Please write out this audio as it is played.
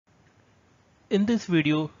In this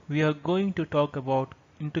video, we are going to talk about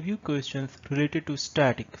interview questions related to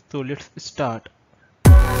static. So let's start.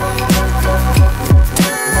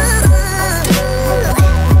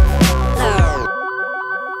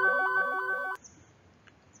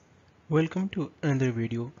 Welcome to another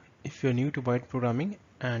video. If you're new to Byte programming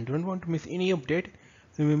and don't want to miss any update,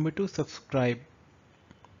 remember to subscribe.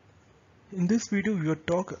 In this video, we will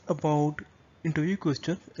talk about interview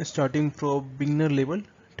questions starting from beginner level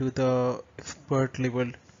to the expert level.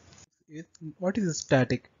 What is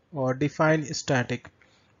static or define static?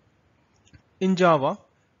 In Java,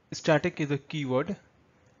 static is a keyword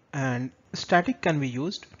and static can be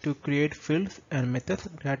used to create fields and methods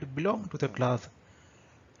that belong to the class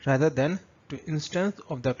rather than to instance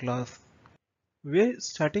of the class. Where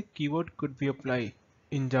static keyword could be applied.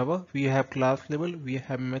 In Java, we have class level, we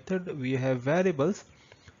have method, we have variables.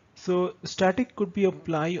 So static could be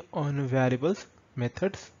applied on variables,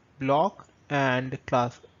 methods, block and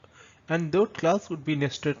class. And those class would be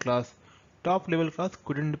nested class. Top level class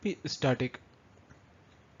couldn't be static.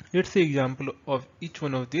 Let's see example of each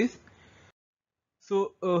one of these.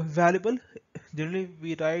 So variable, generally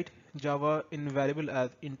we write Java in variable as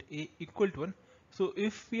int a equal to 1. So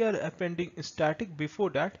if we are appending static before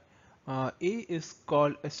that, a is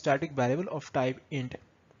called a static variable of type int.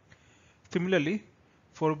 Similarly,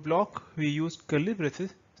 for block we use curly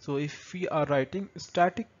braces. So if we are writing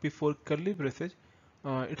static before curly braces,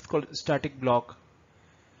 it's called static block.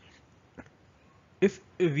 If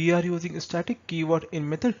we are using static keyword in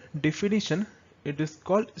method definition, it is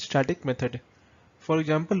called static method. For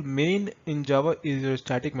example, main in Java is your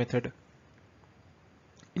static method.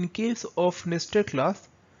 In case of nested class,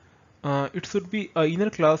 it should be an inner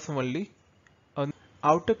class only. An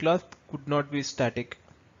outer class could not be static.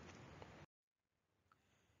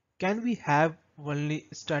 Can we have only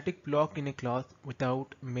static block in a class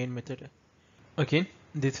without main method? Again,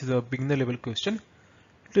 this is a beginner level question.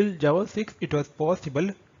 Till Java 6 it was possible.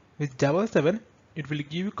 With Java 7 it will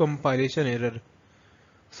give you compilation error.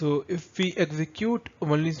 So if we execute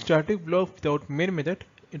only static block without main method,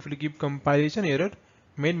 it will give compilation error,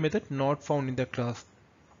 main method not found in the class.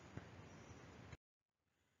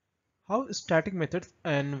 How static methods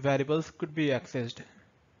and variables could be accessed?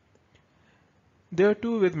 There are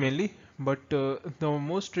two ways mainly, but the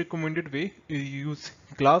most recommended way is use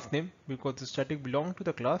class name because the static belongs to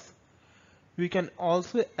the class. We can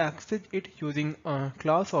also access it using a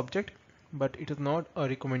class object, but it is not a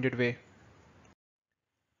recommended way.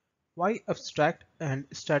 Why abstract and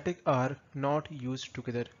static are not used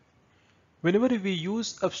together? Whenever we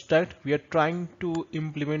use abstract, we are trying to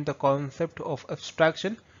implement the concept of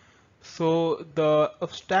abstraction. So the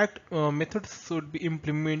abstract methods should be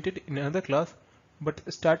implemented in another class, but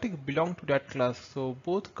static belong to that class, so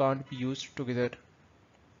both can't be used together.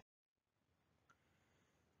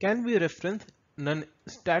 Can we reference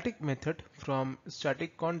non-static method from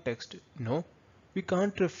static context? No, we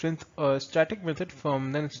can't reference a static method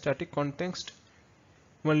from non-static context.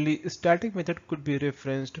 Only static method could be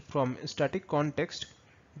referenced from static context.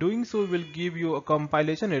 Doing so will give you a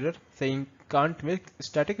compilation error saying can't make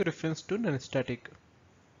static reference to non-static.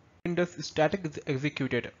 When does static is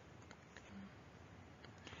executed?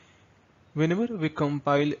 Whenever we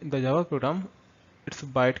compile the Java program, its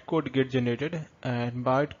bytecode gets generated and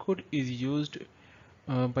bytecode is used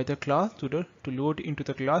by the class loader to load into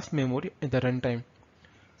the class memory at the runtime.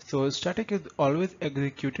 So static is always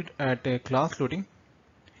executed at class loading,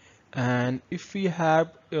 and if we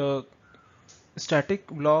have a static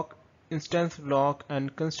block, instance block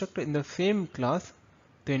and constructor in the same class,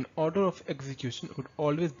 then order of execution would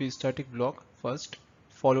always be static block first,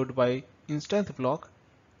 followed by instance block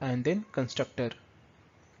and then constructor.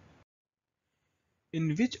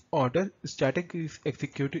 In which order static is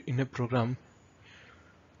executed in a program?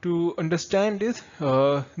 To understand this,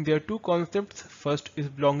 there are two concepts. First is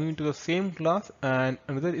belonging to the same class and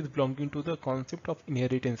another is belonging to the concept of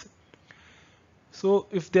inheritance. So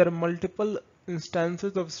if there are multiple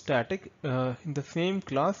instances of static in the same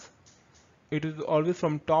class, it is always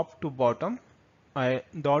from top to bottom, the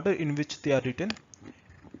order in which they are written.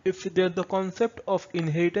 If the concept of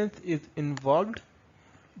inheritance is involved,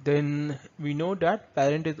 then we know that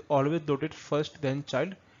parent is always loaded first then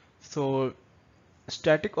child. So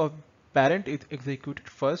static of parent is executed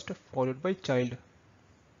first followed by child.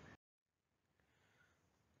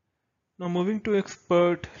 Now moving to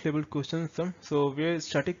expert level questions, so where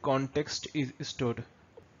static context is stored.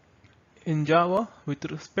 In Java, with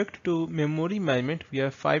respect to memory management, we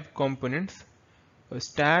have 5 components: a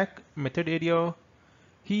stack, method area,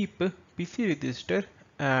 heap, PC register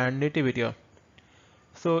and native area.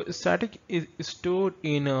 So static is stored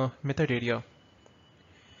in a method area.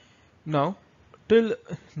 Now, till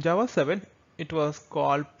Java 7, it was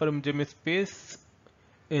called perm space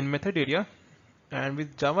in method area, and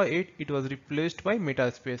with Java 8, it was replaced by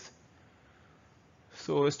meta space.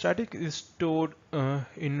 So static is stored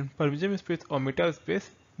in perm space or meta space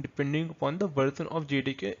depending upon the version of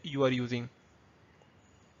JDK you are using.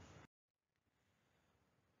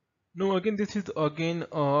 Now again, this is again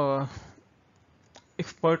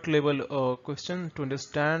expert level question to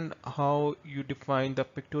understand how you define the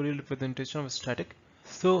pictorial representation of static.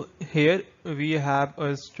 So here we have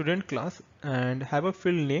a student class and have a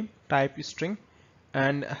field name type string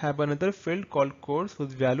and have another field called course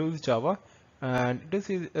whose value is Java, and this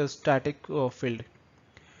is a static field.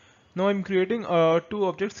 Now I'm creating two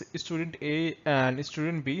objects, student A and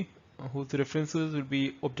student B, whose references will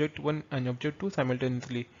be object 1 and object 2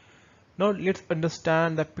 simultaneously. Now let's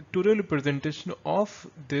understand the pictorial representation of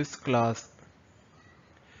this class.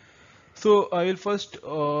 So I will first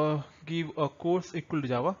give a course equal to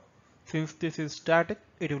Java. Since this is static,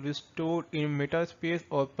 it will be stored in meta space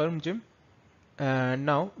or perm. And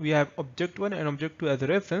now we have object 1 and object 2 as a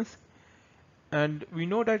reference. And we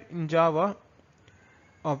know that in Java,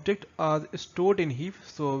 objects are stored in heap.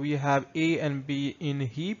 So we have A and B in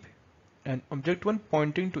heap, and object 1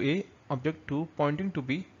 pointing to A, object 2 pointing to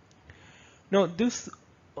B. Now this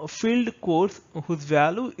field course whose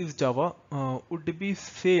value is Java would be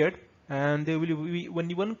shared, and there will be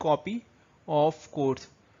only one copy of course.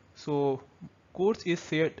 So course is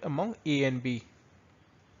shared among A and B.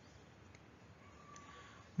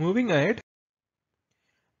 Moving ahead,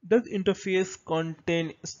 does interface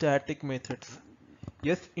contain static methods?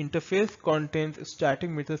 Yes, interface contains static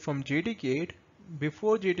methods from JDK8.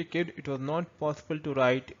 Before JDK8, it was not possible to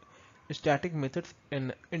write static methods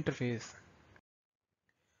in interface.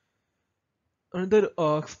 Another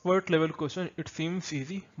expert level question, it seems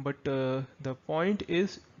easy, but the point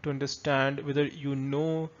is to understand whether you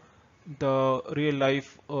know the real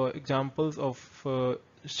life examples of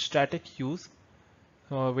static use,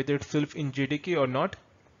 whether it's self in JDK or not.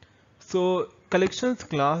 So collections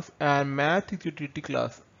class and math utility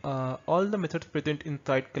class, all the methods present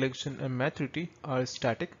inside collection and math utility are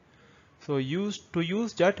static. So to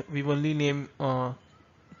use that, we only name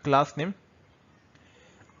class name.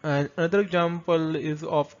 And another example is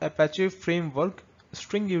of Apache framework.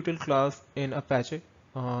 String util class in Apache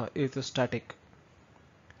is a static.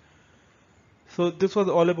 So this was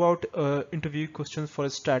all about interview questions for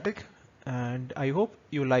static, and I hope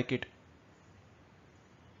you like it.